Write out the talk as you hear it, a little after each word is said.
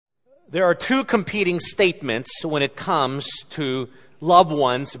There are two competing statements when it comes to loved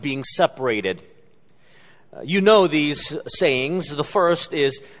ones being separated. You know these sayings. The first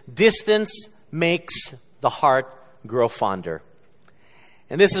is, distance makes the heart grow fonder.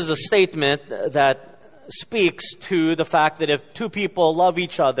 And this is a statement that speaks to the fact that if two people love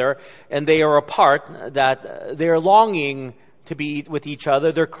each other and they are apart, that their longing to be with each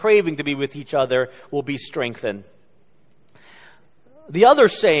other, their craving to be with each other will be strengthened. The other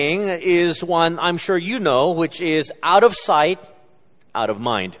saying is one I'm sure you know, which is out of sight, out of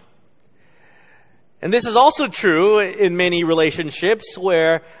mind. And this is also true in many relationships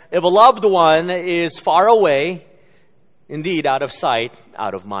where if a loved one is far away, indeed out of sight,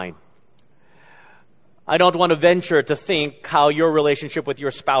 out of mind. I don't want to venture to think how your relationship with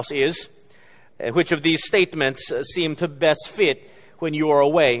your spouse is, which of these statements seem to best fit when you are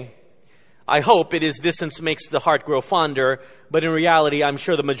away. I hope it is distance makes the heart grow fonder, but in reality, I'm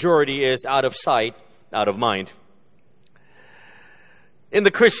sure the majority is out of sight, out of mind. In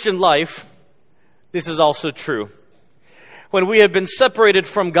the Christian life, this is also true. When we have been separated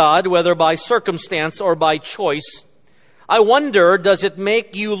from God, whether by circumstance or by choice, I wonder, does it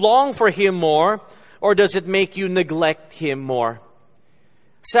make you long for Him more, or does it make you neglect Him more?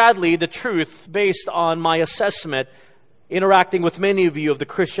 Sadly, the truth, based on my assessment, interacting with many of you of the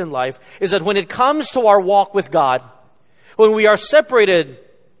Christian life, is that when it comes to our walk with God, when we are separated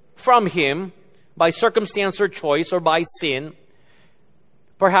from Him by circumstance or choice or by sin,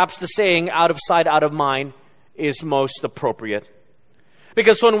 perhaps the saying out of sight, out of mind is most appropriate.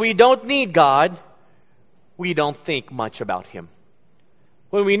 Because when we don't need God, we don't think much about Him.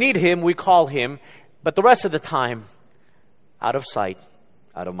 When we need Him, we call Him, but the rest of the time, out of sight,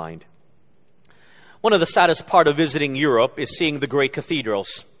 out of mind. One of the saddest part of visiting Europe is seeing the great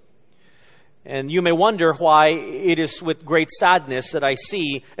cathedrals. And you may wonder why it is with great sadness that I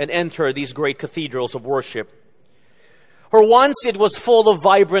see and enter these great cathedrals of worship. For once it was full of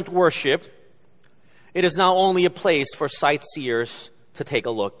vibrant worship, it is now only a place for sightseers to take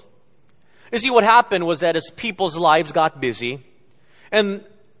a look. You see, what happened was that as people's lives got busy, and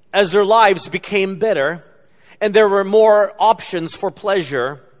as their lives became better, and there were more options for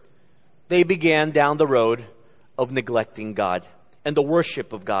pleasure, they began down the road of neglecting God and the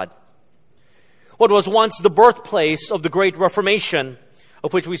worship of God. What was once the birthplace of the Great Reformation,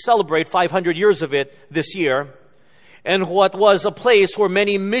 of which we celebrate 500 years of it this year, and what was a place where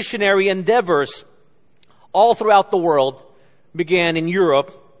many missionary endeavors all throughout the world began in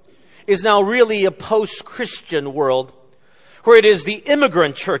Europe, is now really a post-Christian world, where it is the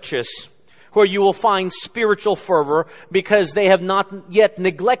immigrant churches where you will find spiritual fervor because they have not yet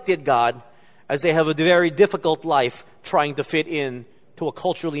neglected God, as they have a very difficult life trying to fit in to a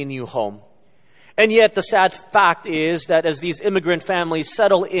culturally new home. And yet the sad fact is that as these immigrant families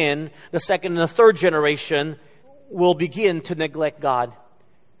settle in, the second and the third generation will begin to neglect God.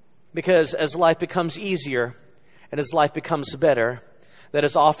 Because as life becomes easier and as life becomes better, that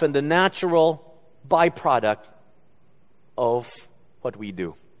is often the natural byproduct of what we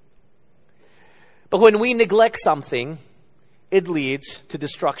do. But when we neglect something, it leads to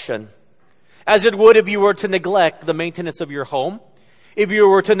destruction. As it would if you were to neglect the maintenance of your home, if you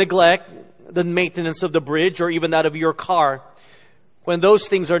were to neglect the maintenance of the bridge or even that of your car. When those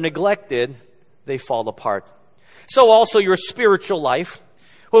things are neglected, they fall apart. So also your spiritual life.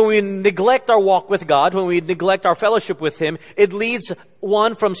 When we neglect our walk with God, when we neglect our fellowship with Him, it leads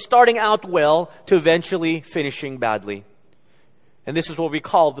one from starting out well to eventually finishing badly. And this is what we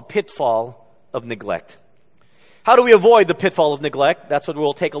call the pitfall of neglect. How do we avoid the pitfall of neglect? That's what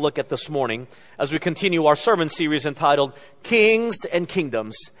we'll take a look at this morning as we continue our sermon series entitled Kings and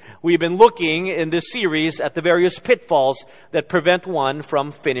Kingdoms. We've been looking in this series at the various pitfalls that prevent one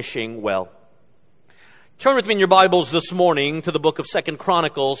from finishing well. Turn with me in your Bibles this morning to the book of 2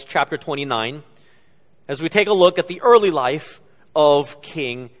 Chronicles, chapter 29, as we take a look at the early life of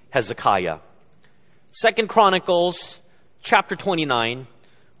King Hezekiah. 2 Chronicles, chapter 29,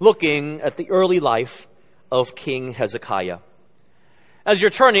 looking at the early life of King Hezekiah. As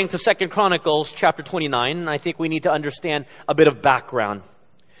you're turning to 2 Chronicles, chapter 29, I think we need to understand a bit of background.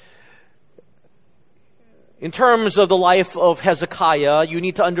 In terms of the life of Hezekiah, you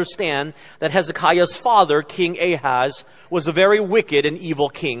need to understand that Hezekiah's father, King Ahaz, was a very wicked and evil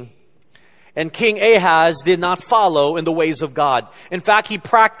king. And King Ahaz did not follow in the ways of God. In fact, he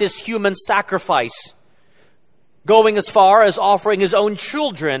practiced human sacrifice, going as far as offering his own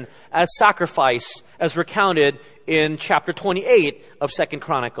children as sacrifice, as recounted in chapter 28 of 2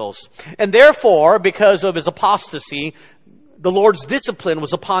 Chronicles. And therefore, because of his apostasy, the Lord's discipline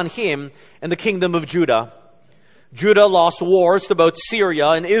was upon him and the kingdom of Judah. Judah lost wars to both Syria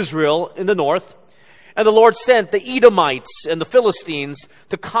and Israel in the north, and the Lord sent the Edomites and the Philistines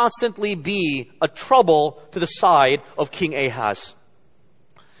to constantly be a trouble to the side of King Ahaz.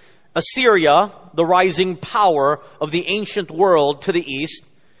 Assyria, the rising power of the ancient world to the east,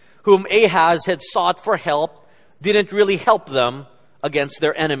 whom Ahaz had sought for help, didn't really help them against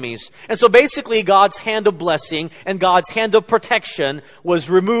their enemies. And so basically God's hand of blessing and God's hand of protection was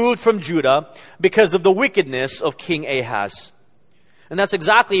removed from Judah because of the wickedness of King Ahaz. And that's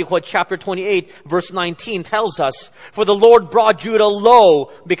exactly what chapter 28 verse 19 tells us. For the Lord brought Judah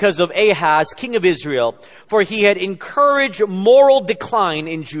low because of Ahaz, king of Israel, for he had encouraged moral decline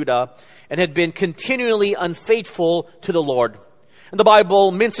in Judah and had been continually unfaithful to the Lord. And the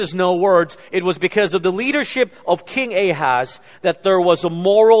Bible minces no words. It was because of the leadership of King Ahaz that there was a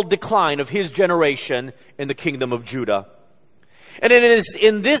moral decline of his generation in the kingdom of Judah. And it is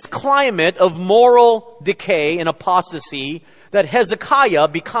in this climate of moral decay and apostasy that Hezekiah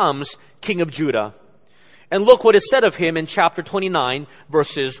becomes king of Judah. And look what is said of him in chapter 29,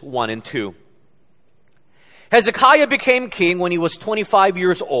 verses 1 and 2. Hezekiah became king when he was 25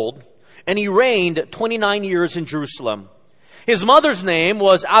 years old, and he reigned 29 years in Jerusalem. His mother's name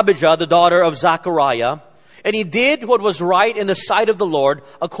was Abijah, the daughter of Zechariah, and he did what was right in the sight of the Lord,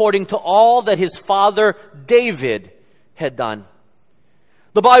 according to all that his father David had done.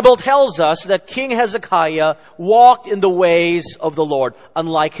 The Bible tells us that King Hezekiah walked in the ways of the Lord,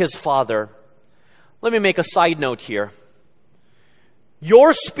 unlike his father. Let me make a side note here.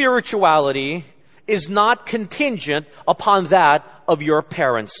 Your spirituality is not contingent upon that of your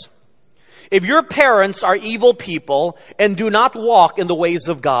parents. If your parents are evil people and do not walk in the ways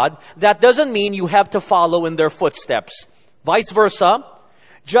of God, that doesn't mean you have to follow in their footsteps. Vice versa,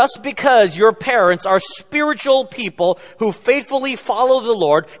 just because your parents are spiritual people who faithfully follow the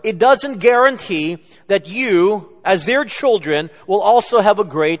Lord, it doesn't guarantee that you, as their children, will also have a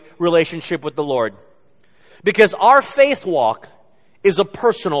great relationship with the Lord. Because our faith walk is a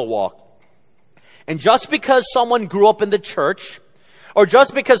personal walk. And just because someone grew up in the church, or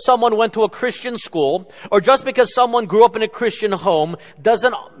just because someone went to a Christian school, or just because someone grew up in a Christian home,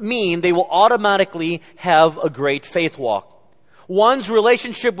 doesn't mean they will automatically have a great faith walk. One's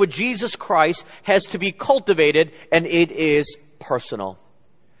relationship with Jesus Christ has to be cultivated, and it is personal.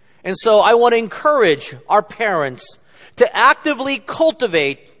 And so I want to encourage our parents to actively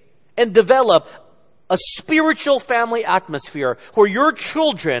cultivate and develop a spiritual family atmosphere where your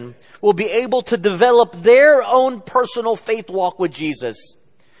children will be able to develop their own personal faith walk with Jesus.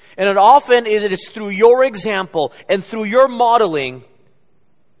 And it often is, it is through your example and through your modeling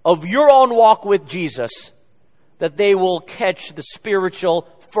of your own walk with Jesus that they will catch the spiritual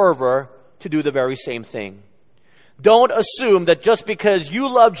fervor to do the very same thing. Don't assume that just because you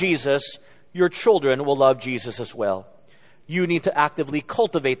love Jesus, your children will love Jesus as well. You need to actively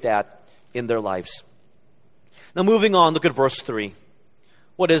cultivate that in their lives. Now moving on, look at verse 3.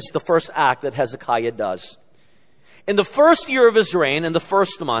 What is the first act that Hezekiah does? In the first year of his reign, in the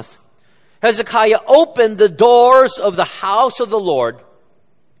first month, Hezekiah opened the doors of the house of the Lord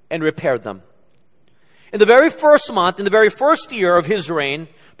and repaired them. In the very first month, in the very first year of his reign,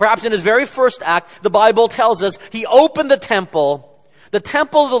 perhaps in his very first act, the Bible tells us he opened the temple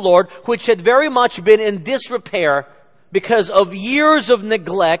of the Lord, which had very much been in disrepair because of years of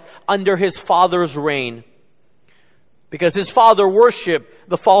neglect under his father's reign. Because his father worshipped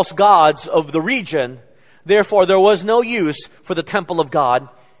the false gods of the region, therefore there was no use for the temple of God,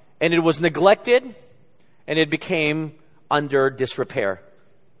 and it was neglected, and it became under disrepair.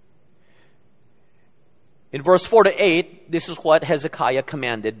 In verse 4 to 8, this is what Hezekiah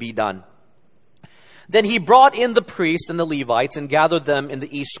commanded be done. Then he brought in the priests and the Levites and gathered them in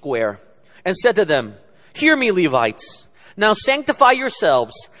the east square, and said to them, "Hear me, Levites. Now sanctify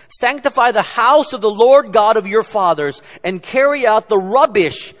yourselves, sanctify the house of the Lord God of your fathers, and carry out the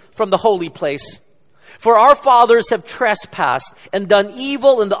rubbish from the holy place. For our fathers have trespassed and done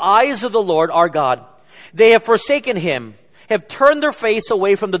evil in the eyes of the Lord our God. They have forsaken him, have turned their face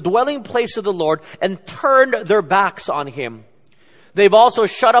away from the dwelling place of the Lord, and turned their backs on him. They've also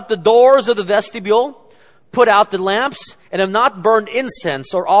shut up the doors of the vestibule, put out the lamps, and have not burned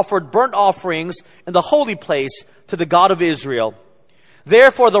incense or offered burnt offerings in the holy place to the God of Israel.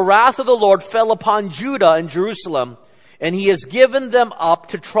 Therefore the wrath of the Lord fell upon Judah and Jerusalem, and he has given them up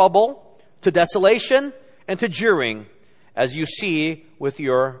to trouble, to desolation, and to jeering, as you see with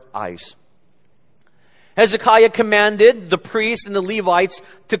your eyes." Hezekiah commanded the priests and the Levites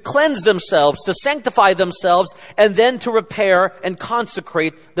to cleanse themselves, to sanctify themselves, and then to repair and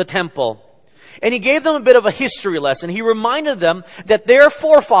consecrate the temple. And he gave them a bit of a history lesson. He reminded them that their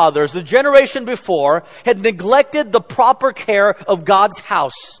forefathers, the generation before, had neglected the proper care of God's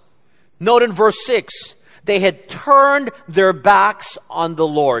house. Note in verse 6, they had turned their backs on the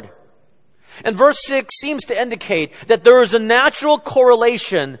Lord. And verse 6 seems to indicate that there is a natural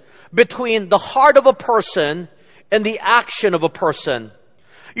correlation between the heart of a person and the action of a person.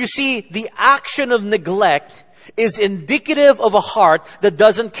 You see, the action of neglect is indicative of a heart that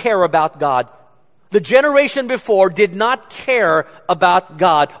doesn't care about God. The generation before did not care about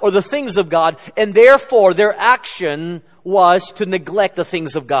God or the things of God, and therefore their action was to neglect the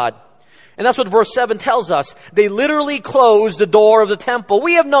things of God. And that's what verse 7 tells us. They literally closed the door of the temple.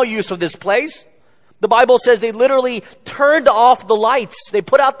 We have no use for this place. The Bible says they literally turned off the lights. They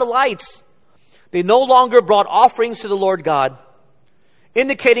put out the lights. They no longer brought offerings to the Lord God,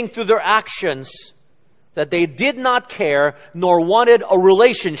 indicating through their actions that they did not care nor wanted a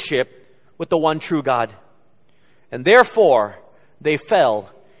relationship with the one true God. And therefore, they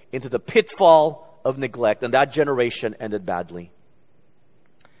fell into the pitfall of neglect, and that generation ended badly.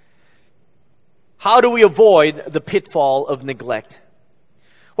 How do we avoid the pitfall of neglect?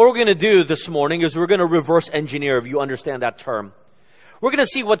 What we're going to do this morning is we're going to reverse engineer, if you understand that term. We're going to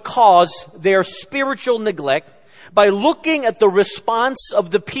see what caused their spiritual neglect by looking at the response of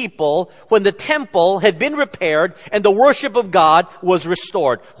the people when the temple had been repaired and the worship of God was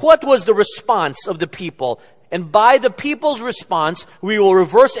restored. What was the response of the people? And by the people's response, we will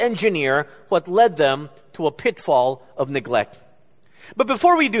reverse engineer what led them to a pitfall of neglect. But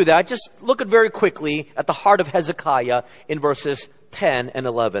before we do that, just look at very quickly at the heart of Hezekiah in verses 10 and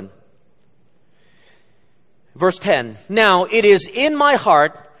 11. Verse 10, "Now it is in my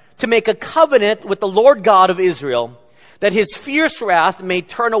heart to make a covenant with the Lord God of Israel, that his fierce wrath may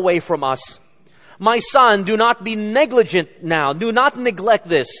turn away from us. My son, do not be negligent now. Do not neglect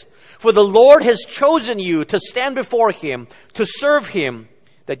this. For the Lord has chosen you to stand before him, to serve him,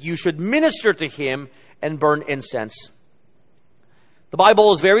 that you should minister to him and burn incense." The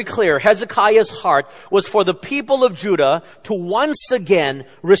Bible is very clear. Hezekiah's heart was for the people of Judah to once again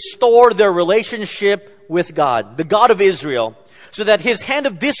restore their relationship with God, the God of Israel, so that his hand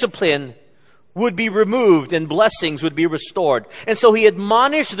of discipline would be removed and blessings would be restored. And so he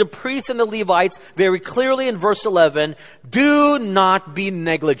admonished the priests and the Levites very clearly in verse 11, do not be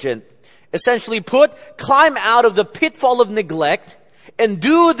negligent. Essentially put, climb out of the pitfall of neglect and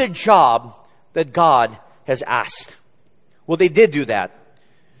do the job that God has asked. Well, they did do that.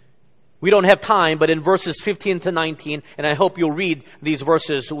 We don't have time, but in verses 15 to 19, and I hope you'll read these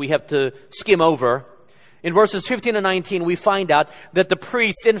verses we have to skim over. In verses 15 and 19, we find out that the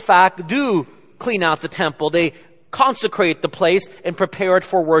priests, in fact, do clean out the temple. They consecrate the place and prepare it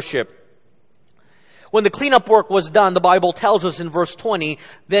for worship. When the cleanup work was done, the Bible tells us in verse 20,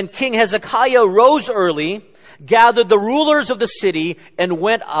 then King Hezekiah rose early, gathered the rulers of the city, and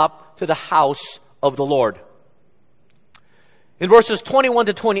went up to the house of the Lord. In verses 21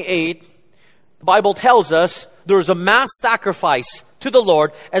 to 28, the Bible tells us there is a mass sacrifice to the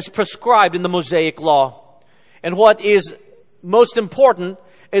Lord as prescribed in the Mosaic law. And what is most important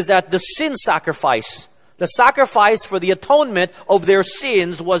is that the sin sacrifice, the sacrifice for the atonement of their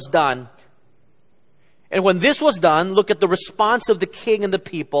sins was done. And when this was done, look at the response of the king and the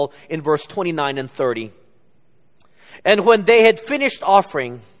people in verse 29 and 30. And when they had finished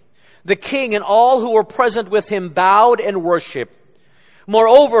offering, the king and all who were present with him bowed and worshipped.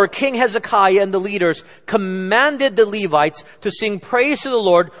 Moreover, King Hezekiah and the leaders commanded the Levites to sing praise to the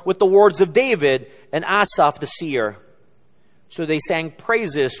Lord with the words of David and Asaph the seer. So they sang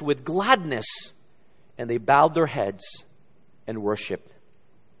praises with gladness, and they bowed their heads and worshipped.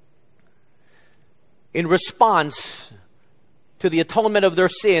 In response to the atonement of their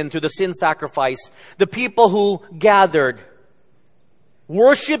sin, to the sin sacrifice, the people who gathered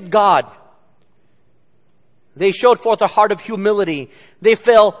worshiped God. They showed forth a heart of humility. They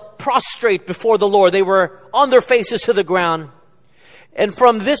fell prostrate before the Lord. They were on their faces to the ground. And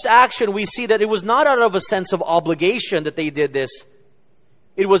from this action, we see that it was not out of a sense of obligation that they did this.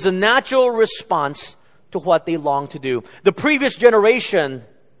 It was a natural response to what they longed to do. The previous generation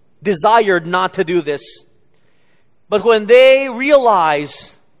desired not to do this. But when they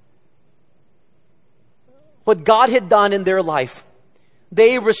realized what God had done in their life,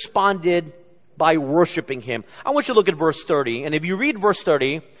 they responded by worshiping him. I want you to look at verse 30. And if you read verse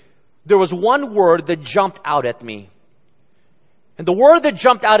 30, there was one word that jumped out at me. And the word that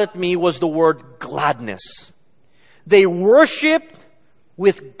jumped out at me was the word gladness. They worshiped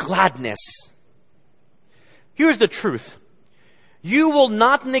with gladness. Here's the truth. You will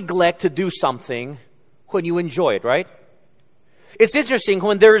not neglect to do something when you enjoy it, right? It's interesting,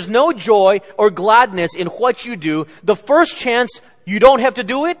 when there is no joy or gladness in what you do, the first chance you don't have to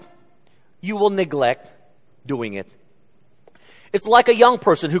do it, you will neglect doing it. It's like a young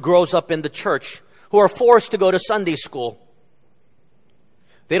person who grows up in the church, who are forced to go to Sunday school.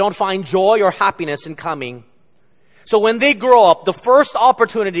 They don't find joy or happiness in coming. So when they grow up, the first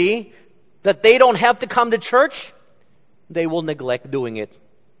opportunity that they don't have to come to church, they will neglect doing it.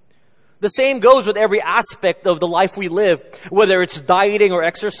 The same goes with every aspect of the life we live, whether it's dieting or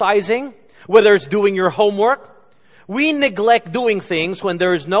exercising, whether it's doing your homework. We neglect doing things when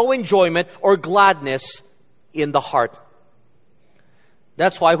there is no enjoyment or gladness in the heart.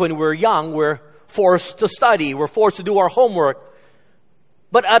 That's why when we're young, we're forced to study, we're forced to do our homework.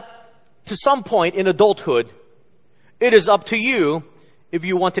 But to some point in adulthood, it is up to you if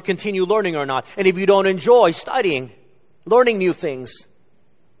you want to continue learning or not. And if you don't enjoy studying, learning new things,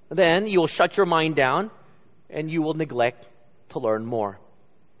 then you'll shut your mind down and you will neglect to learn more.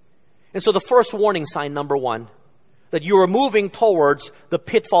 And so the first warning sign, number one, that you are moving towards the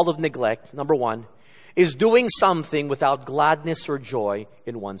pitfall of neglect, number one, is doing something without gladness or joy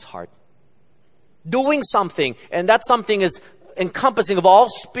in one's heart. Doing something, and that something is encompassing of all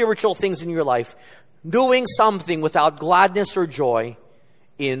spiritual things in your life. Doing something without gladness or joy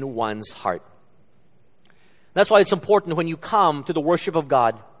in one's heart. That's why it's important when you come to the worship of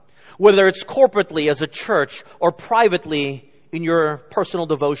God, whether it's corporately as a church or privately in your personal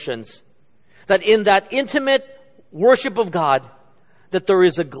devotions, that in that intimate worship of God, that there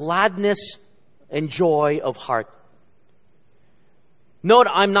is a gladness and joy of heart. Note,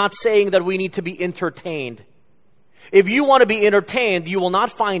 I'm not saying that we need to be entertained. If you want to be entertained, you will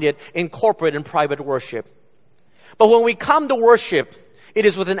not find it in corporate and private worship. But when we come to worship, it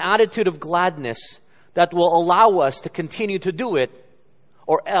is with an attitude of gladness that will allow us to continue to do it,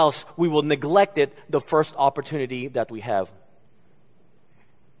 or else we will neglect it the first opportunity that we have.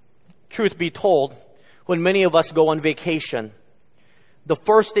 Truth be told, when many of us go on vacation, the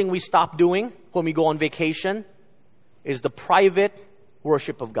first thing we stop doing when we go on vacation is the private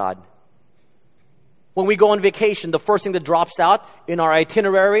worship of God. When we go on vacation, the first thing that drops out in our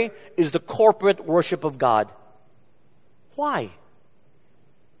itinerary is the corporate worship of God. Why?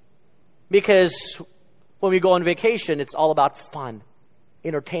 Because when we go on vacation, it's all about fun,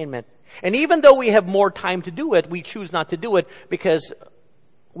 entertainment. And even though we have more time to do it, we choose not to do it because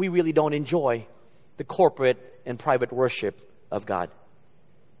we really don't enjoy the corporate and private worship of God.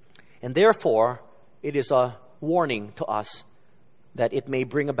 And therefore, it is a warning to us that it may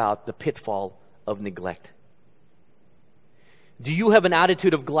bring about the pitfall of neglect. Do you have an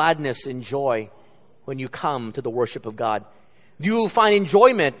attitude of gladness and joy when you come to the worship of God? Do you find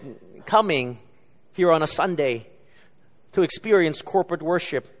enjoyment coming here on a Sunday to experience corporate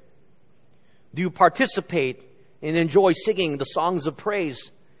worship? Do you participate and enjoy singing the songs of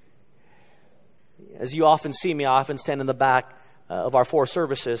praise? As you often see me, I often stand in the back of our four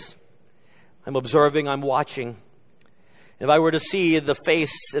services. I'm observing, I'm watching. If I were to see the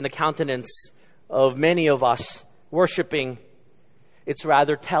face and the countenance of many of us worshiping, it's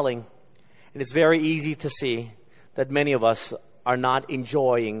rather telling. And it's very easy to see that many of us are not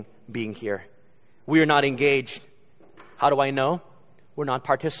enjoying being here. We are not engaged. How do I know? We're not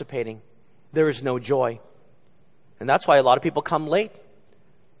participating. There is no joy. And that's why a lot of people come late,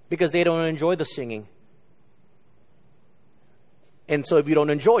 because they don't enjoy the singing. And so if you don't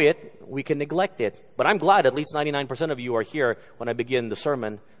enjoy it, we can neglect it. But I'm glad at least 99% of you are here when I begin the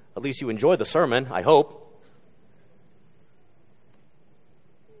sermon. At least you enjoy the sermon, I hope.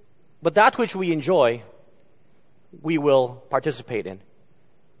 But that which we enjoy, we will participate in.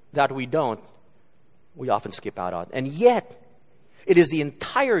 That we don't, we often skip out on. And yet, it is the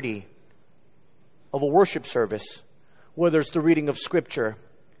entirety of a worship service, whether it's the reading of Scripture,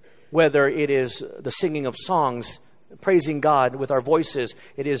 whether it is the singing of songs, praising God with our voices,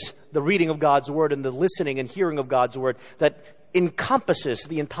 it is the reading of God's Word and the listening and hearing of God's Word that encompasses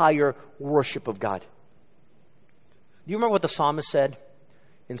the entire worship of God. Do you remember what the psalmist said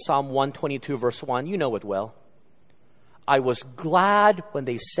in Psalm 122 verse 1? You know it well. I was glad when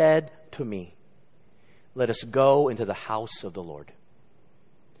they said to me, let us go into the house of the Lord.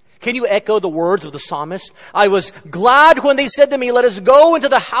 Can you echo the words of the psalmist? I was glad when they said to me, let us go into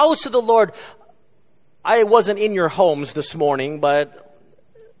the house of the Lord. I wasn't in your homes this morning, but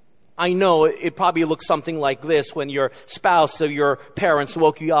I know it probably looks something like this when your spouse or your parents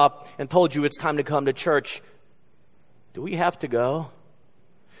woke you up and told you it's time to come to church. Do we have to go?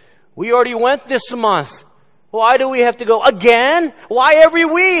 We already went this month. Why do we have to go again? Why every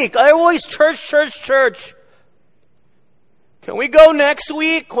week? Always church, church, church. Can we go next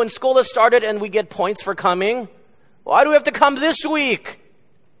week when school has started and we get points for coming? Why do we have to come this week?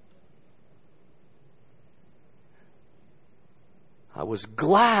 I was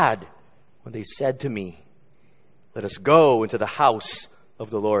glad when they said to me, let us go into the house of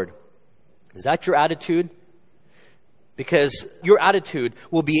the Lord. Is that your attitude? Because your attitude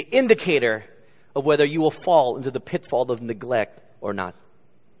will be an indicator of whether you will fall into the pitfall of neglect or not.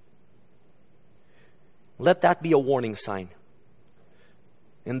 Let that be a warning sign.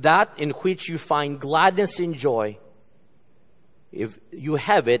 And that in which you find gladness and joy, if you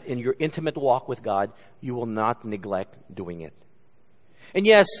have it in your intimate walk with God, you will not neglect doing it. And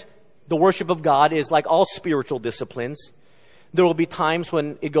yes, the worship of God is like all spiritual disciplines. There will be times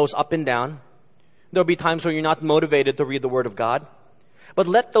when it goes up and down. There will be times when you're not motivated to read the Word of God. But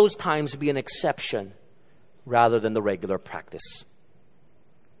let those times be an exception rather than the regular practice.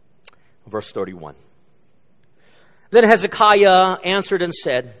 Verse 31. Then Hezekiah answered and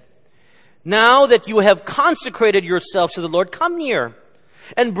said, now that you have consecrated yourselves to the Lord, come near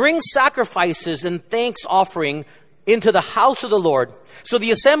and bring sacrifices and thanks offering into the house of the Lord. So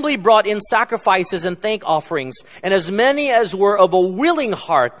the assembly brought in sacrifices and thank offerings, and as many as were of a willing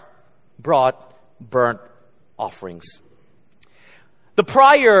heart brought burnt offerings. The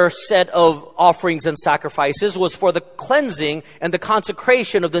prior set of offerings and sacrifices was for the cleansing and the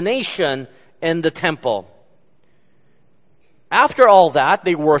consecration of the nation and the temple. After all that,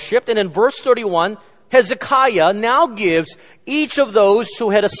 they worshipped, and in verse 31, Hezekiah now gives each of those who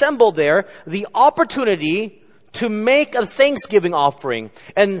had assembled there the opportunity to make a thanksgiving offering.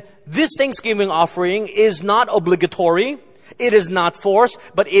 And this thanksgiving offering is not obligatory, it is not forced,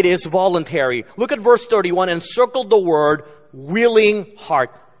 but it is voluntary. Look at verse 31 and circle the word willing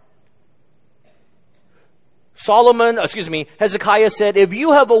heart. Hezekiah said, if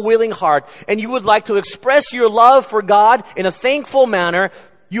you have a willing heart and you would like to express your love for God in a thankful manner,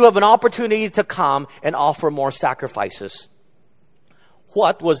 you have an opportunity to come and offer more sacrifices.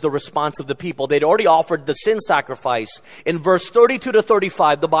 What was the response of the people? They'd already offered the sin sacrifice. In verse 32 to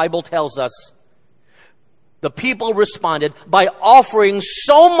 35, the Bible tells us, the people responded by offering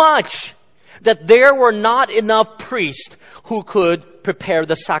so much that there were not enough priests who could prepare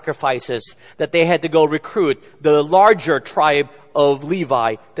the sacrifices, that they had to go recruit the larger tribe of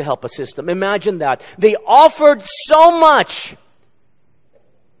Levi to help assist them. Imagine that. They offered so much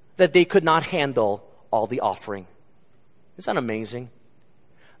that they could not handle all the offering. Isn't that amazing?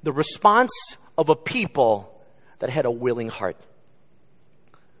 The response of a people that had a willing heart.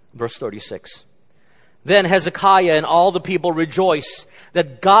 Verse 36. Then Hezekiah and all the people rejoiced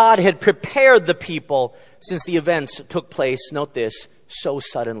that God had prepared the people since the events took place, note this, so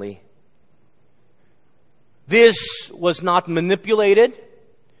suddenly. This was not manipulated.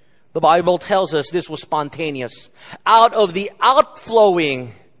 The Bible tells us this was spontaneous. Out of the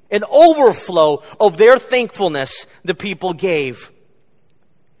outflowing and overflow of their thankfulness, the people gave.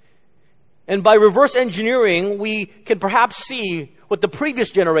 And by reverse engineering, we can perhaps see what the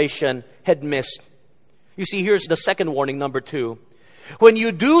previous generation had missed. You see, here's the second warning, number 2. When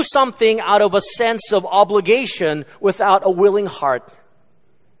you do something out of a sense of obligation without a willing heart,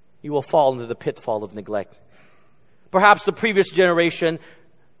 you will fall into the pitfall of neglect. Perhaps the previous generation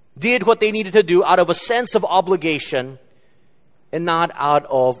did what they needed to do out of a sense of obligation and not out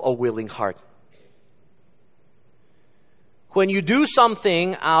of a willing heart. When you do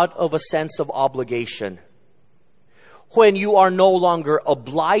something out of a sense of obligation, when you are no longer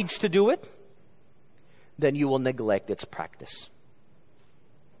obliged to do it, then you will neglect its practice.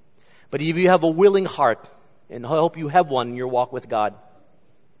 But if you have a willing heart, and I hope you have one in your walk with God,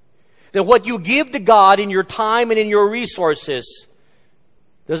 then what you give to God in your time and in your resources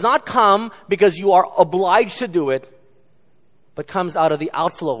does not come because you are obliged to do it, but comes out of the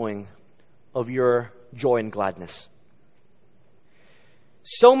outflowing of your joy and gladness.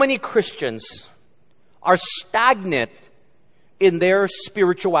 So many Christians are stagnant in their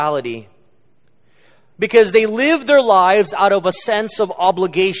spirituality because they live their lives out of a sense of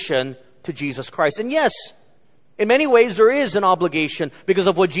obligation to Jesus Christ. And yes, in many ways there is an obligation because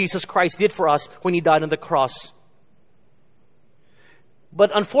of what Jesus Christ did for us when He died on the cross. But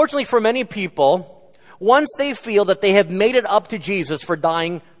unfortunately for many people, once they feel that they have made it up to Jesus for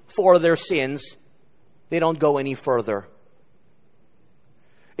dying for their sins, they don't go any further.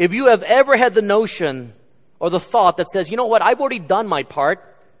 If you have ever had the notion or the thought that says, you know what, I've already done my part.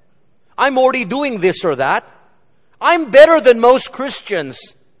 I'm already doing this or that. I'm better than most Christians.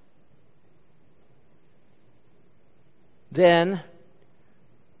 Then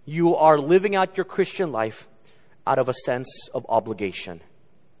you are living out your Christian life out of a sense of obligation.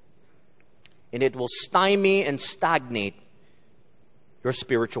 And it will stymie and stagnate your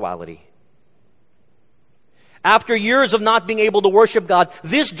spirituality. After years of not being able to worship God,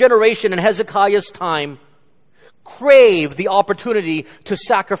 this generation in Hezekiah's time craved the opportunity to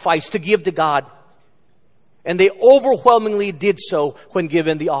sacrifice, to give to God. And they overwhelmingly did so when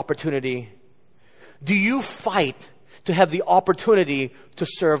given the opportunity. Do you fight to have the opportunity to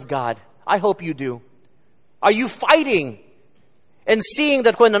serve God? I hope you do. Are you fighting and seeing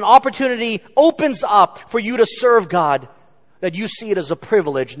that when an opportunity opens up for you to serve God, that you see it as a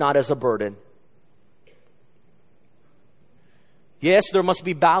privilege, not as a burden? Yes, there must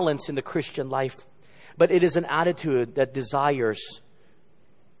be balance in the Christian life, but it is an attitude that desires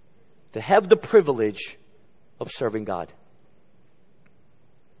to have the privilege of serving God.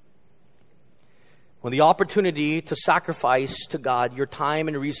 When the opportunity to sacrifice to God your time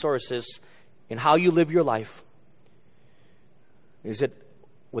and resources in how you live your life, is it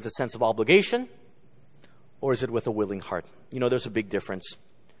with a sense of obligation or is it with a willing heart? You know, there's a big difference,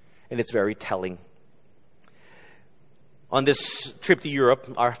 and it's very telling. On this trip to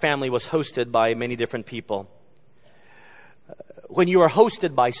Europe, our family was hosted by many different people. When you are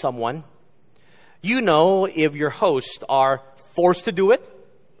hosted by someone, you know if your hosts are forced to do it,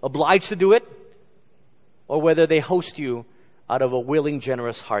 obliged to do it, or whether they host you out of a willing,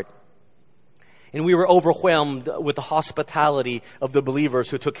 generous heart. And we were overwhelmed with the hospitality of the believers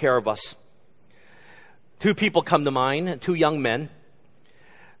who took care of us. Two people come to mind, two young men.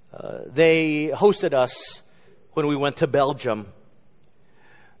 They hosted us when we went to Belgium.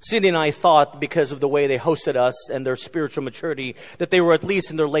 Cindy and I thought, because of the way they hosted us and their spiritual maturity, that they were at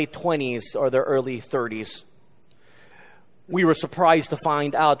least in their late 20s or their early 30s. We were surprised to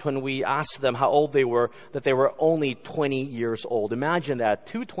find out when we asked them how old they were, that they were only 20 years old. Imagine that,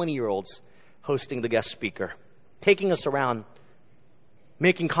 two 20-year-olds hosting the guest speaker, taking us around,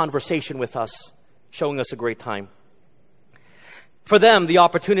 making conversation with us, showing us a great time. For them, the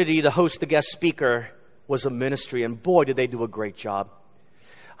opportunity to host the guest speaker was a ministry, and boy, did they do a great job.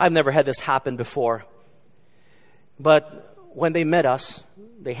 I've never had this happen before. But when they met us,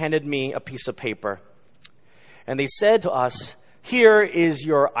 they handed me a piece of paper. And they said to us, here is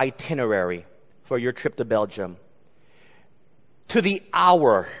your itinerary for your trip to Belgium. To the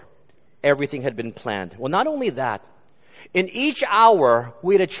hour, everything had been planned. Well, not only that, in each hour,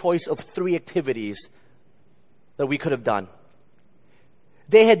 we had a choice of 3 activities that we could have done.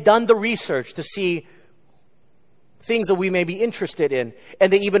 They had done the research to see things that we may be interested in.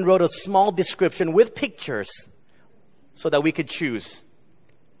 And they even wrote a small description with pictures so that we could choose.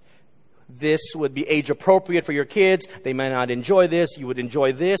 This would be age appropriate for your kids. They may not enjoy this. You would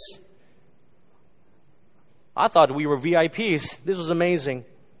enjoy this. I thought we were VIPs. This was amazing.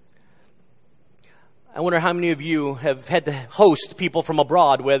 I wonder how many of you have had to host people from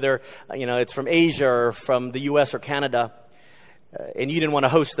abroad, whether it's from Asia or from the U.S. or Canada. And you didn't want to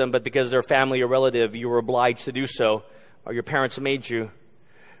host them, but because they're family or relative, you were obliged to do so, or your parents made you.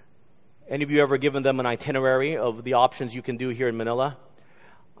 Any of you ever given them an itinerary of the options you can do here in Manila?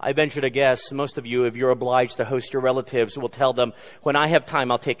 I venture to guess most of you, if you're obliged to host your relatives, will tell them, when I have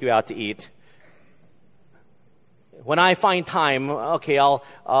time, I'll take you out to eat. When I find time, okay,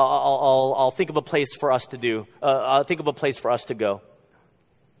 I'll think of a place for us to do. I'll think of a place for us to go.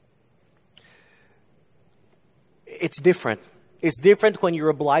 It's different. It's different when you're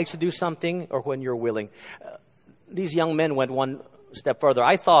obliged to do something or when you're willing. These young men went one step further.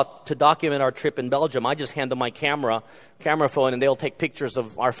 I thought to document our trip in Belgium, I just hand them my camera phone, and they'll take pictures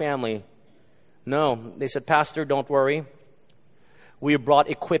of our family. No, they said, Pastor, don't worry. We brought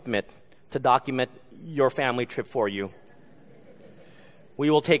equipment to document your family trip for you. We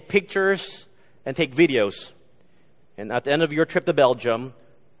will take pictures and take videos. And at the end of your trip to Belgium,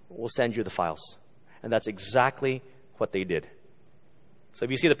 we'll send you the files. And that's exactly what they did. So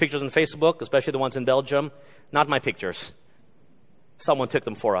if you see the pictures on Facebook, especially the ones in Belgium, not my pictures. Someone took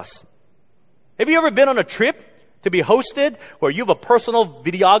them for us. Have you ever been on a trip to be hosted where you have a personal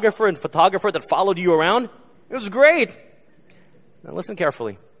videographer and photographer that followed you around? It was great. Now listen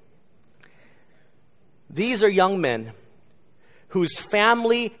carefully. These are young men whose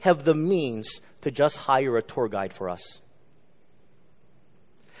family have the means to just hire a tour guide for us.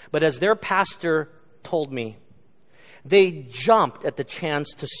 But as their pastor told me, they jumped at the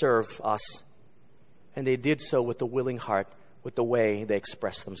chance to serve us. And they did so with a willing heart, with the way they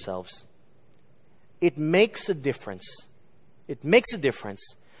expressed themselves. It makes a difference. It makes a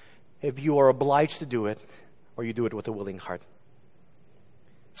difference if you are obliged to do it or you do it with a willing heart.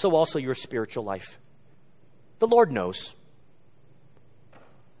 So also your spiritual life. The Lord knows.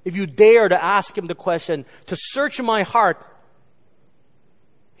 If you dare to ask Him the question, to search my heart,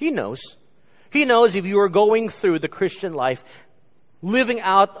 He knows. He knows if you are going through the Christian life, living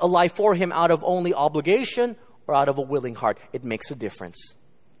out a life for Him out of only obligation or out of a willing heart, it makes a difference.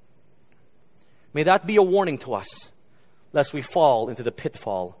 May that be a warning to us, lest we fall into the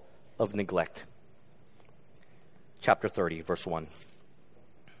pitfall of neglect. Chapter 30, verse 1.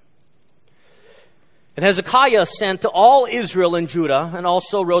 And Hezekiah sent to all Israel and Judah, and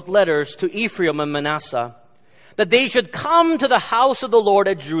also wrote letters to Ephraim and Manasseh, that they should come to the house of the Lord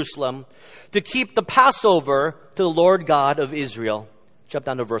at Jerusalem to keep the Passover to the Lord God of Israel. Jump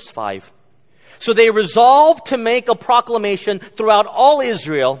down to verse 5. So they resolved to make a proclamation throughout all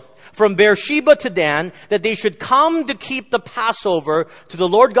Israel, from Beersheba to Dan, that they should come to keep the Passover to the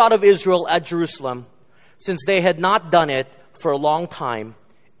Lord God of Israel at Jerusalem, since they had not done it for a long time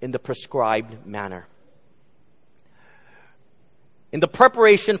in the prescribed manner. In the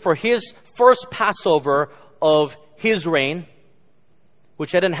preparation for his first Passover of his reign,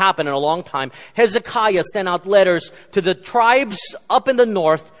 which hadn't happened in a long time, Hezekiah sent out letters to the tribes up in the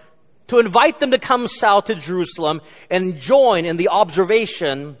north to invite them to come south to Jerusalem and join in the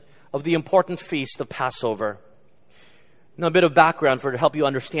observation of the important feast of Passover. Now, a bit of background to help you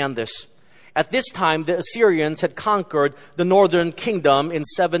understand this. At this time, the Assyrians had conquered the northern kingdom in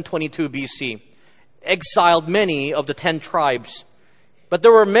 722 BC, exiled many of the 10 tribes. But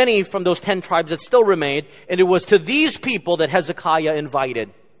there were many from those 10 tribes that still remained, and it was to these people that Hezekiah invited.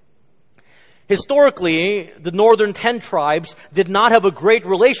 Historically, the northern 10 tribes did not have a great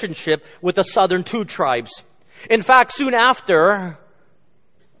relationship with the southern 2 tribes. In fact, soon after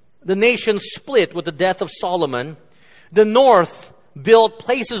the nation split with the death of Solomon, the north built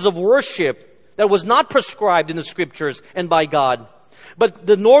places of worship that was not prescribed in the scriptures and by God. But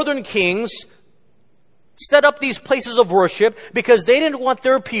the northern kings set up these places of worship because they didn't want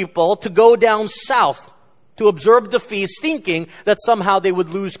their people to go down south to observe the feast, thinking that somehow they would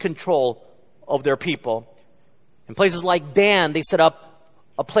lose control of their people. In places like Dan, they set up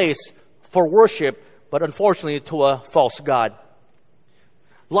a place for worship, but unfortunately to a false god.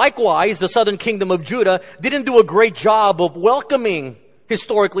 Likewise, the southern kingdom of Judah didn't do a great job of welcoming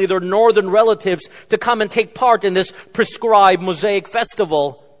historically their northern relatives to come and take part in this prescribed Mosaic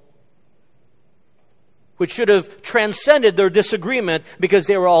festival, which should have transcended their disagreement because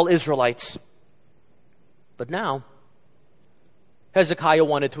they were all Israelites. But now, Hezekiah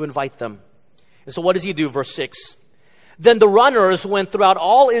wanted to invite them. And so what does he do? Verse 6. Then the runners went throughout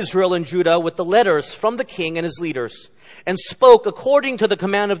all Israel and Judah with the letters from the king and his leaders, and spoke according to the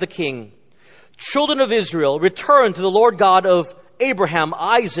command of the king. Children of Israel, return to the Lord God of Abraham,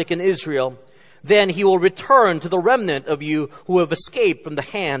 Isaac, and Israel. Then he will return to the remnant of you who have escaped from the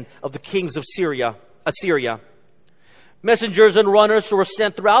hand of the kings of Assyria. Messengers and runners who were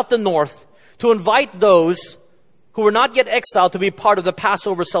sent throughout the north to invite those who were not yet exiled to be part of the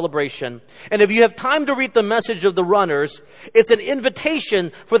Passover celebration. And if you have time to read the message of the runners, it's an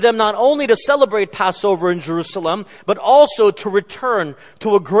invitation for them not only to celebrate Passover in Jerusalem, but also to return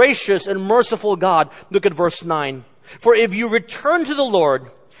to a gracious and merciful God. Look at verse 9. For if you return to the Lord,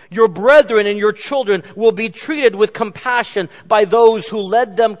 your brethren and your children will be treated with compassion by those who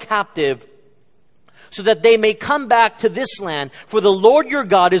led them captive, so that they may come back to this land. For the Lord your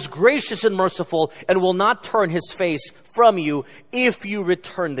God is gracious and merciful, and will not turn his face from you if you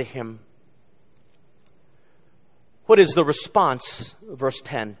return to him. What is the response? Verse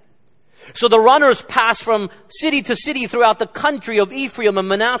 10. So the runners passed from city to city throughout the country of Ephraim and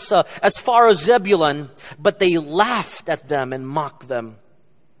Manasseh as far as Zebulun, but they laughed at them and mocked them.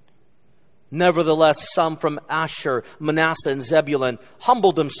 Nevertheless, some from Asher, Manasseh, and Zebulun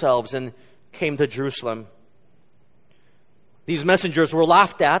humbled themselves and came to Jerusalem. These messengers were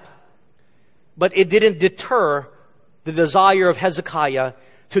laughed at, but it didn't deter the desire of Hezekiah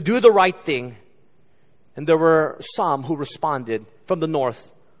to do the right thing. And there were some who responded from the north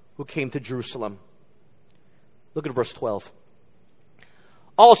who came to Jerusalem. Look at verse 12.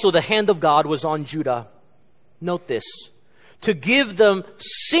 Also, the hand of God was on Judah. Note this. To give them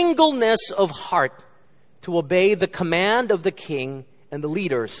singleness of heart to obey the command of the king and the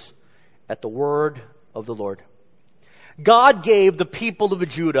leaders at the word of the Lord. God gave the people of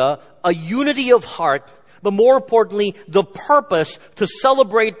Judah a unity of heart, but more importantly, the purpose to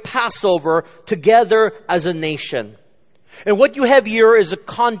celebrate Passover together as a nation. And what you have here is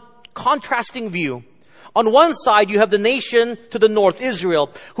a contrasting view. On one side, you have the nation to the north,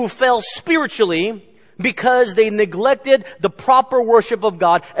 Israel, who fell spiritually because they neglected the proper worship of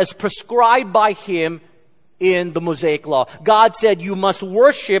God as prescribed by him in the Mosaic law. God said, you must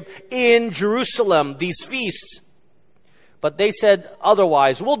worship in Jerusalem, these feasts. But they said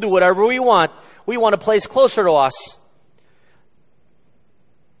otherwise. We'll do whatever we want. We want a place closer to us.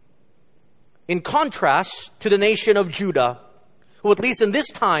 In contrast to the nation of Judah, who at least in this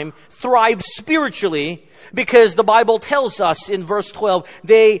time thrived spiritually, because the Bible tells us in verse 12,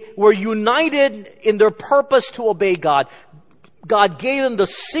 they were united in their purpose to obey God. God gave them the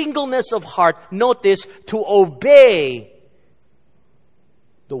singleness of heart, note this, to obey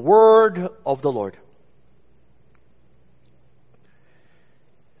the word of the Lord.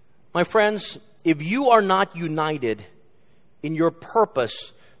 My friends, if you are not united in your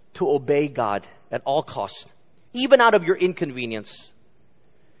purpose to obey God at all costs, even out of your inconvenience,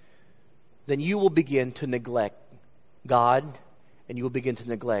 then you will begin to neglect God, and you will begin to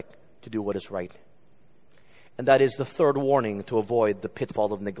neglect to do what is right. And that is the third warning to avoid the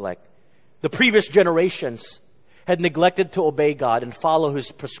pitfall of neglect. The previous generations had neglected to obey God and follow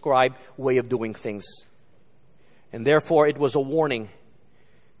His prescribed way of doing things. And therefore it was a warning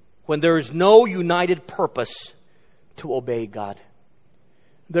when there is no united purpose to obey God.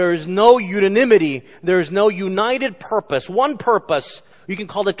 There is no unanimity. There is no united purpose. One purpose. You can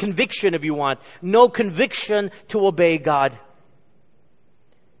call it conviction if you want. No conviction to obey God.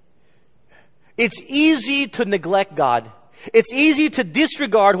 It's easy to neglect God. It's easy to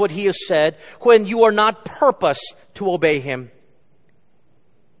disregard what He has said when you are not purposed to obey Him.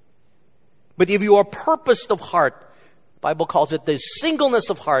 But if you are purposed of heart, the Bible calls it the singleness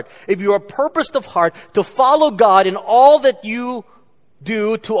of heart. If you are purposed of heart to follow God in all that you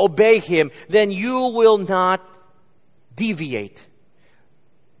do to obey Him, then you will not deviate.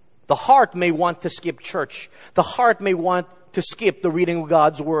 The heart may want to skip church. The heart may want to skip the reading of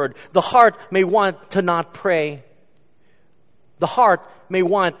God's Word. The heart may want to not pray. The heart may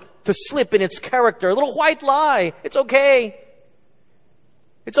want to slip in its character. A little white lie. It's okay.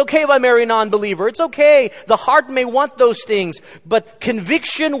 It's okay if I marry a non-believer. It's okay. The heart may want those things, but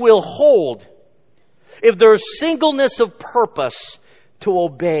conviction will hold if there is singleness of purpose to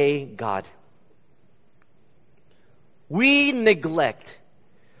obey God. We neglect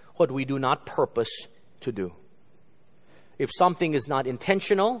what we do not purpose to do. If something is not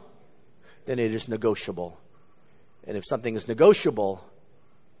intentional, then it is negotiable. And if something is negotiable,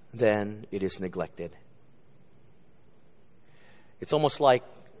 then it is neglected. It's almost like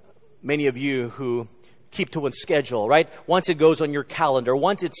many of you who keep to a schedule, right? Once it goes on your calendar,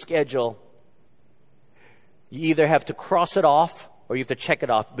 once it's scheduled, you either have to cross it off or you have to check it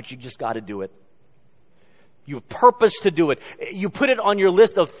off, but you just got to do it. You've purposed to do it. You put it on your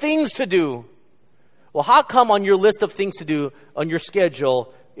list of things to do. Well, how come on your list of things to do, on your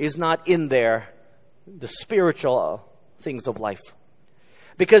schedule, is not in there the spiritual things of life?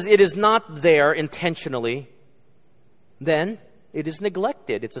 Because it is not there intentionally, then it is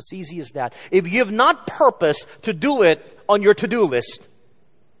neglected. It's as easy as that. If you have not purposed to do it on your to-do list,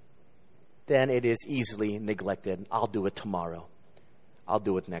 then it is easily neglected. I'll do it tomorrow. I'll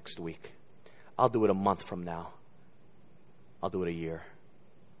do it next week. I'll do it a month from now. I'll do it a year.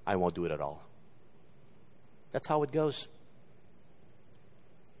 I won't do it at all. That's how it goes.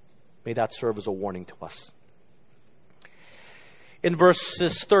 May that serve as a warning to us. In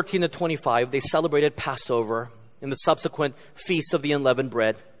verses 13 to 25, they celebrated Passover and the subsequent Feast of the Unleavened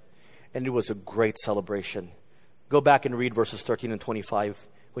Bread, and it was a great celebration. Go back and read verses 13 and 25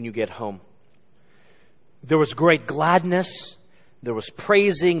 when you get home. There was great gladness, there was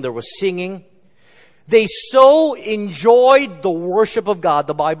praising, there was singing. They so enjoyed the worship of God,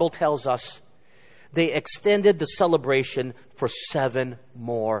 the Bible tells us, they extended the celebration for 7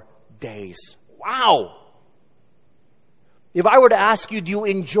 more days. Wow! If I were to ask you, do you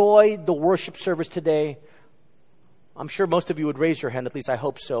enjoy the worship service today? I'm sure most of you would raise your hand, at least I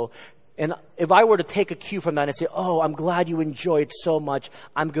hope so. And if I were to take a cue from that and say, oh, I'm glad you enjoyed so much,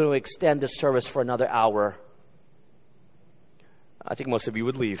 I'm going to extend the service for another hour, I think most of you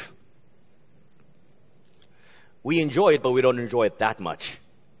would leave. We enjoy it, but we don't enjoy it that much.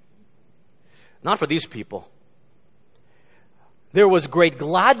 Not for these people. There was great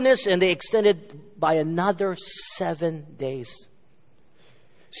gladness, and they extended by another 7 days.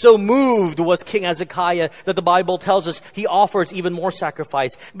 So moved was King Hezekiah that the Bible tells us he offers even more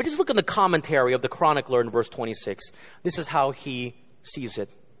sacrifice. But just look in the commentary of the chronicler in verse 26. This is how he sees it.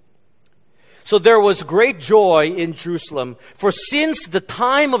 So there was great joy in Jerusalem, for since the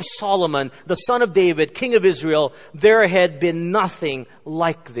time of Solomon, the son of David, king of Israel, there had been nothing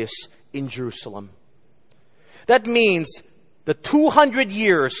like this in Jerusalem. That means the 200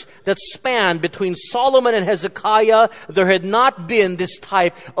 years that spanned between Solomon and Hezekiah, there had not been this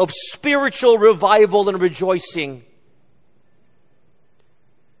type of spiritual revival and rejoicing.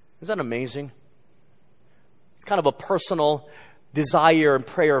 Isn't that amazing? It's kind of a personal desire and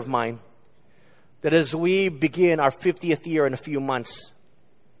prayer of mine that as we begin our 50th year in a few months,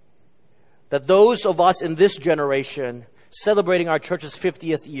 that those of us in this generation celebrating our church's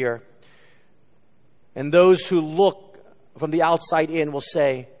 50th year. And those who look from the outside in will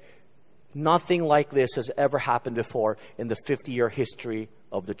say, nothing like this has ever happened before in the 50-year history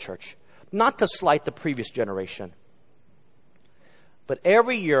of the church. Not to slight the previous generation. But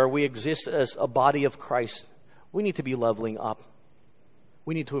every year we exist as a body of Christ. We need to be leveling up.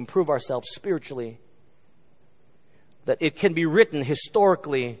 We need to improve ourselves spiritually. That it can be written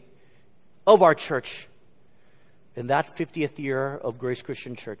historically of our church. In that 50th year of Grace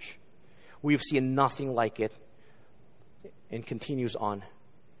Christian Church, we've seen nothing like it, and continues on.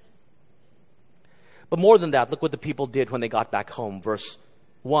 But more than that, look what the people did when they got back home. Verse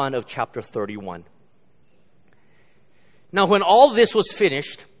 1 of chapter 31. Now when all this was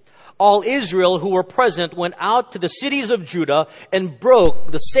finished, all Israel who were present went out to the cities of Judah and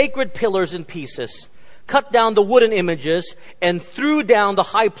broke the sacred pillars in pieces, cut down the wooden images, and threw down the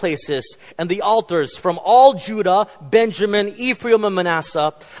high places and the altars from all Judah, Benjamin, Ephraim, and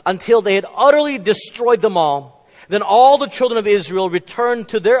Manasseh, until they had utterly destroyed them all. Then all the children of Israel returned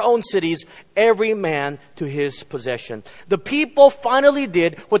to their own cities, every man to his possession. The people finally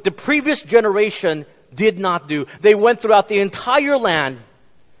did what the previous generation did not do. They went throughout the entire land.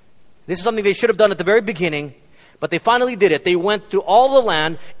 This is something they should have done at the very beginning, but they finally did it. They went through all the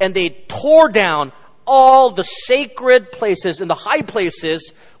land and they tore down all the sacred places and the high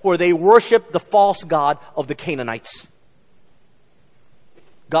places where they worshiped the false god of the Canaanites.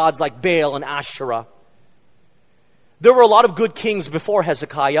 Gods like Baal and Asherah. There were a lot of good kings before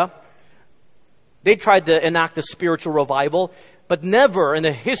Hezekiah. They tried to enact a spiritual revival, but never in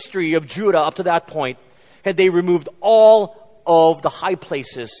the history of Judah up to that point had they removed all of the high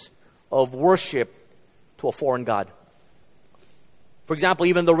places of worship to a foreign god. For example,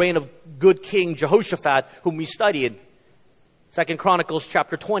 even the reign of good King Jehoshaphat, whom we studied, 2 Chronicles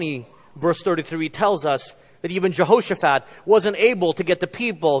chapter 20, verse 33 tells us that even Jehoshaphat wasn't able to get the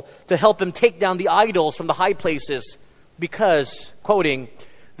people to help him take down the idols from the high places because, quoting,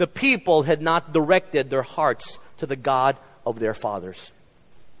 the people had not directed their hearts to the God of their fathers.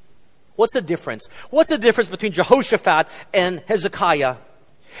 What's the difference? What's the difference between Jehoshaphat and Hezekiah?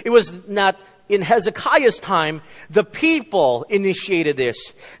 It was not in Hezekiah's time, the people initiated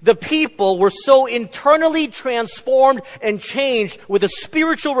this. The people were so internally transformed and changed with a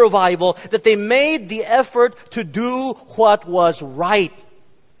spiritual revival that they made the effort to do what was right.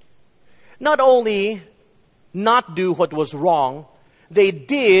 Not only not do what was wrong, they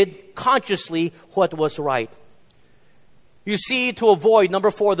did consciously what was right. You see, to avoid,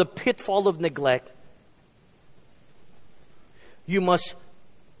 number 4, the pitfall of neglect, you must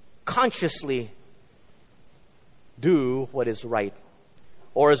consciously do what is right.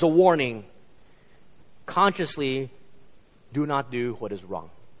 Or as a warning, consciously do not do what is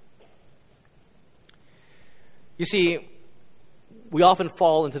wrong. You see, we often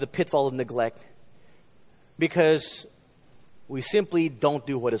fall into the pitfall of neglect because we simply don't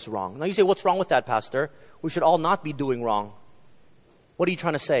do what is wrong. Now you say, what's wrong with that, Pastor? We should all not be doing wrong. What are you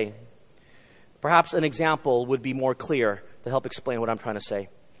trying to say? Perhaps an example would be more clear to help explain what I'm trying to say.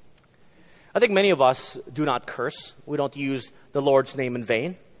 I think many of us do not curse. We don't use the Lord's name in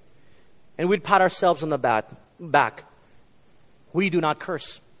vain. And we'd pat ourselves on the back. We do not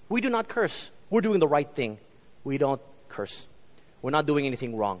curse. We do not curse. We're doing the right thing. We don't curse. We're not doing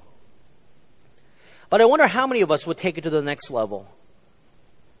anything wrong. But I wonder how many of us would take it to the next level,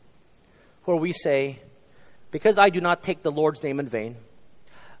 where we say, because I do not take the Lord's name in vain,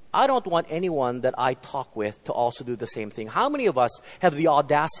 I don't want anyone that I talk with to also do the same thing. How many of us have the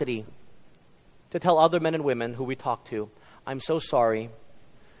audacity to tell other men and women who we talk to, I'm so sorry,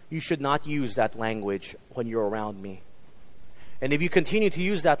 you should not use that language when you're around me. And if you continue to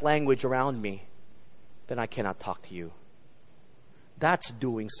use that language around me, then I cannot talk to you. That's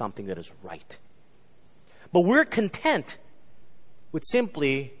doing something that is right. But we're content with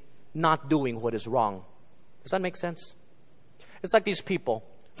simply not doing what is wrong. Does that make sense? It's like these people.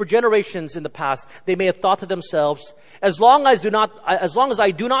 For generations in the past, they may have thought to themselves, as long as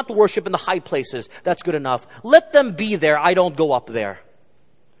I do not worship in the high places, that's good enough. Let them be there. I don't go up there.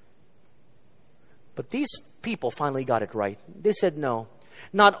 But these people finally got it right. They said, no.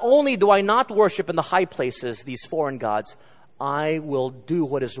 Not only do I not worship in the high places, these foreign gods, I will do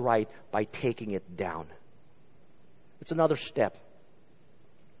what is right by taking it down. It's another step.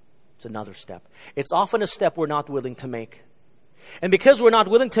 It's another step. It's often a step we're not willing to make. And because we're not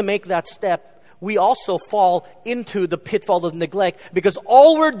willing to make that step, we also fall into the pitfall of neglect, because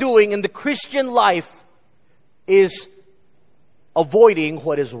all we're doing in the Christian life is avoiding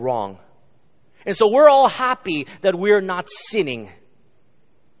what is wrong. And so we're all happy that we're not sinning.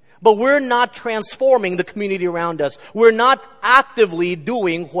 but we're not transforming the community around us. We're not actively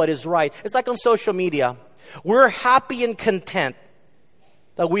doing what is right. It's like on social media. We're happy and content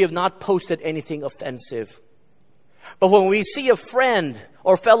that we have not posted anything offensive. But when we see a friend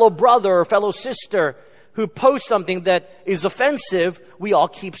or fellow brother or fellow sister who posts something that is offensive, we all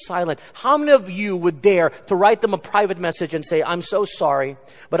keep silent. How many of you would dare to write them a private message and say, I'm so sorry,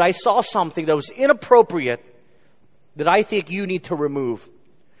 but I saw something that was inappropriate that I think you need to remove.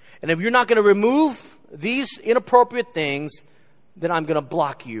 And if you're not going to remove these inappropriate things, then I'm going to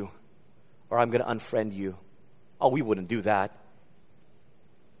block you or I'm going to unfriend you. Oh, we wouldn't do that.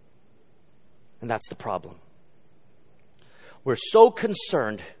 And that's the problem. We're so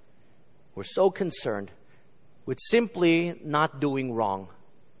concerned with simply not doing wrong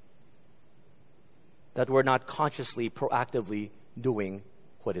that we're not consciously, proactively doing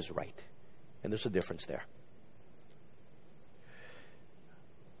what is right. And there's a difference there.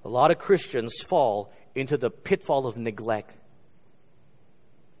 A lot of Christians fall into the pitfall of neglect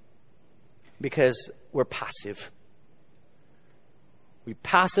because we're passive. We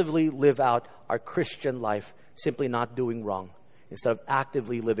passively live out our Christian life, simply not doing wrong, instead of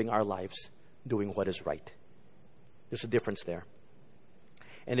actively living our lives doing what is right. There's a difference there.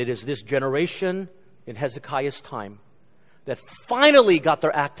 And it is this generation in Hezekiah's time that finally got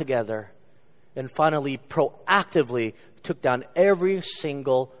their act together and finally proactively took down every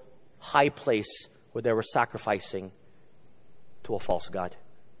single high place where they were sacrificing to a false god.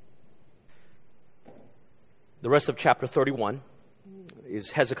 The rest of chapter 31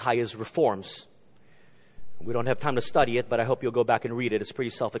 is Hezekiah's reforms. We don't have time to study it, but I hope you'll go back and read it. It's pretty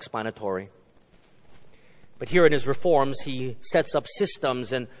self-explanatory. But here in his reforms, he sets up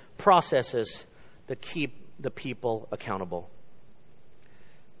systems and processes that keep the people accountable.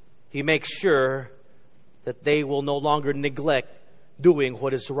 He makes sure that they will no longer neglect doing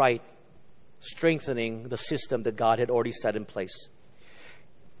what is right, strengthening the system that God had already set in place.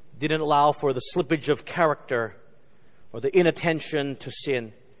 Didn't allow for the slippage of character or the inattention to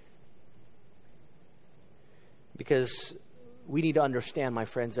sin. Because we need to understand, my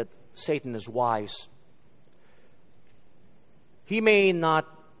friends, that Satan is wise. He may not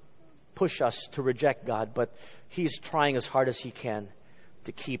push us to reject God, but he's trying as hard as he can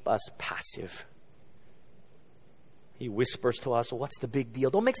to keep us passive. He whispers to us, what's the big deal?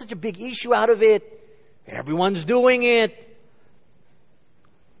 Don't make such a big issue out of it. Everyone's doing it.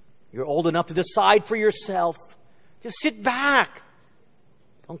 You're old enough to decide for yourself. Just sit back.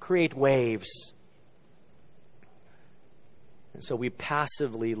 Don't create waves. And so we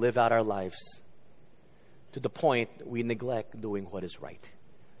passively live out our lives to the point we neglect doing what is right.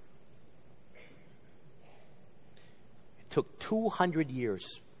 It took 200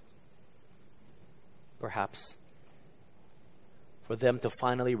 years, perhaps, for them to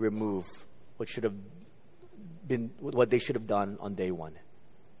finally remove what they should have done on day one.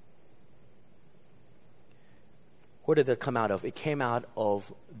 Where did that come out of? It came out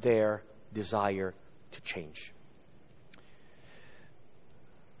of their desire to change.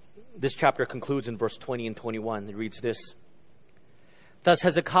 This chapter concludes in verse 20 and 21. It reads this: Thus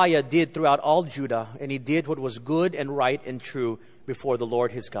Hezekiah did throughout all Judah, and he did what was good and right and true before the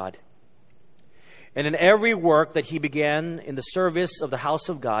Lord his God. And in every work that he began in the service of the house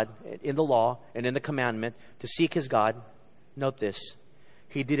of God, in the law and in the commandment, to seek his God, note this,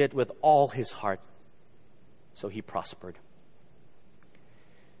 he did it with all his heart. So he prospered.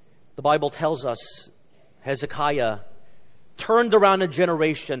 The Bible tells us Hezekiah turned around a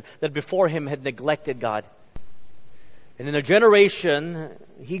generation that before him had neglected God. And in a generation,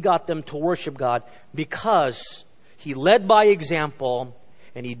 he got them to worship God because he led by example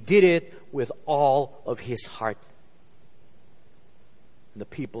and he did it with all of his heart. And the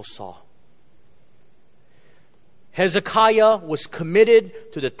people saw. Hezekiah was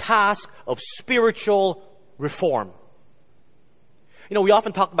committed to the task of spiritual reform. You know, we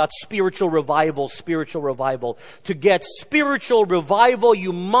often talk about spiritual revival. To get spiritual revival,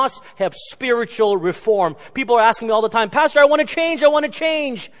 you must have spiritual reform. People are asking me all the time, Pastor, I want to change.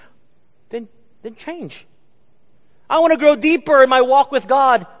 Then change. I want to grow deeper in my walk with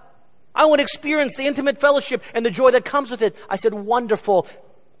God. I want to experience the intimate fellowship and the joy that comes with it. I said, wonderful.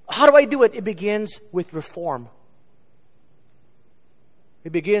 How do I do it? It begins with reform.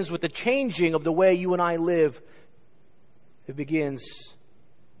 It begins with the changing of the way you and I live. It begins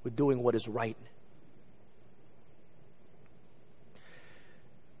with doing what is right.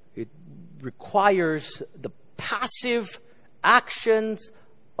 It requires the passive actions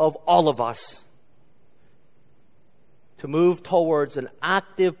of all of us to move towards an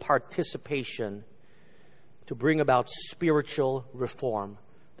active participation to bring about spiritual reform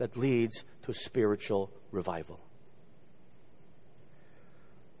that leads to spiritual revival.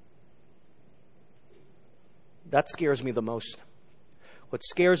 That scares me the most. What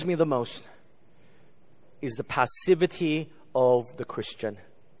scares me the most is the passivity of the Christian.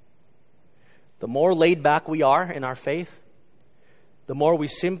 The more laid back we are in our faith, the more we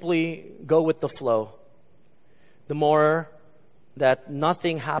simply go with the flow, the more that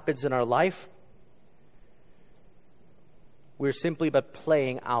nothing happens in our life. We're simply but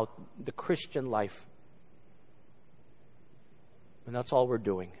playing out the Christian life. And that's all we're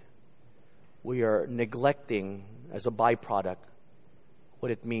doing. We are neglecting, as a byproduct,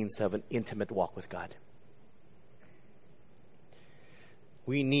 what it means to have an intimate walk with God.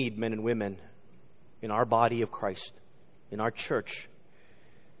 We need men and women in our body of Christ, in our church,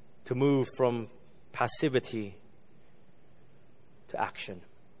 to move from passivity to action.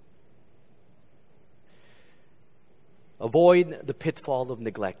 Avoid the pitfall of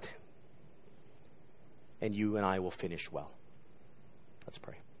neglect, and you and I will finish well. Let's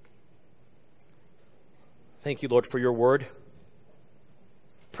pray. Thank you, Lord, for your word.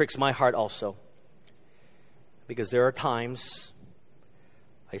 Pricks my heart also, because there are times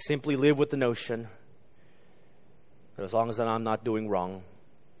I simply live with the notion that as long as I'm not doing wrong,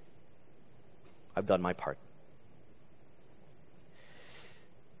 I've done my part.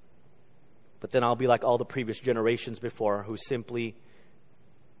 But then I'll be like all the previous generations before, who simply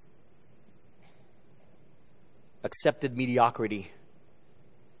accepted mediocrity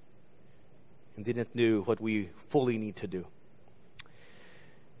and didn't do what we fully need to do.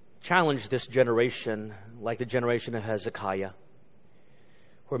 Challenge this generation like the generation of Hezekiah,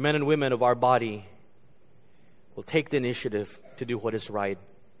 where men and women of our body will take the initiative to do what is right,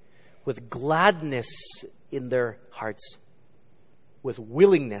 with gladness in their hearts, with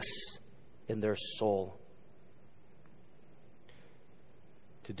willingness in their soul,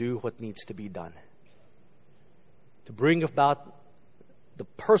 to do what needs to be done, to bring about the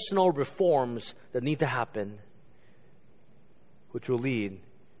personal reforms that need to happen, which will lead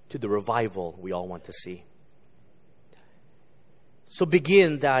to the revival we all want to see. So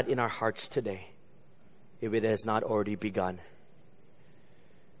begin that in our hearts today, if it has not already begun,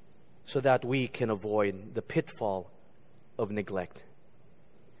 so that we can avoid the pitfall of neglect.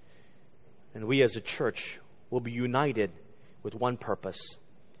 And we as a church will be united with one purpose: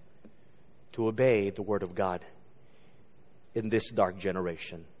 to obey the Word of God in this dark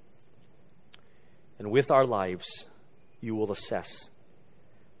generation. And with our lives, you will assess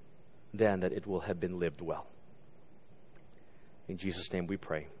then that it will have been lived well. In Jesus' name we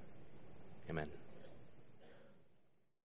pray. Amen.